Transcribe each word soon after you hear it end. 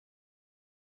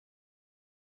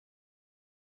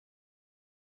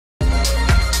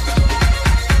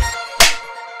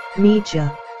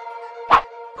Meejah.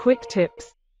 Quick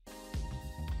tips.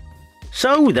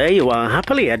 So there you are,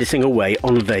 happily editing away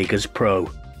on Vegas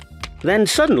Pro. Then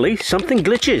suddenly something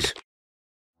glitches.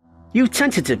 You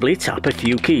tentatively tap a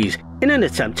few keys in an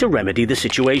attempt to remedy the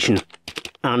situation.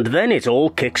 And then it all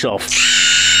kicks off.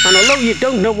 And although you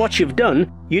don't know what you've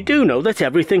done, you do know that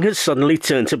everything has suddenly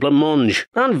turned to blancmange,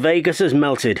 and Vegas has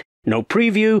melted. No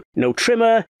preview, no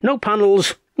trimmer, no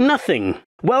panels, nothing.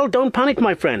 Well, don't panic,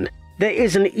 my friend. There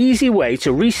is an easy way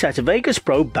to reset Vegas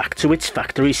Pro back to its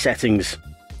factory settings.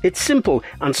 It's simple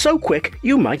and so quick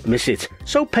you might miss it,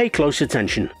 so pay close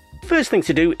attention. First thing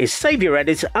to do is save your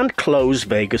edit and close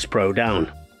Vegas Pro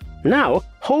down. Now,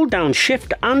 hold down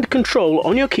Shift and Control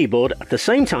on your keyboard at the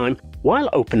same time while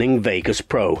opening Vegas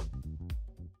Pro.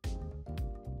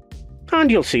 And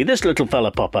you'll see this little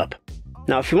fella pop up.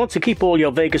 Now, if you want to keep all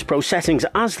your Vegas Pro settings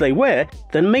as they were,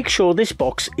 then make sure this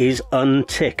box is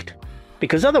unticked,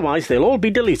 because otherwise they'll all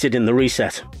be deleted in the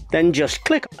reset. Then just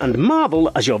click and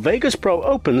marvel as your Vegas Pro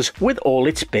opens with all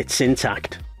its bits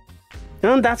intact.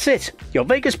 And that's it, your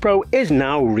Vegas Pro is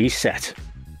now reset.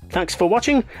 Thanks for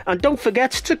watching, and don't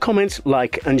forget to comment,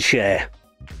 like and share.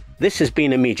 This has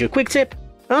been a Meejah Quick Tip,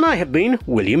 and I have been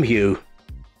William Huw.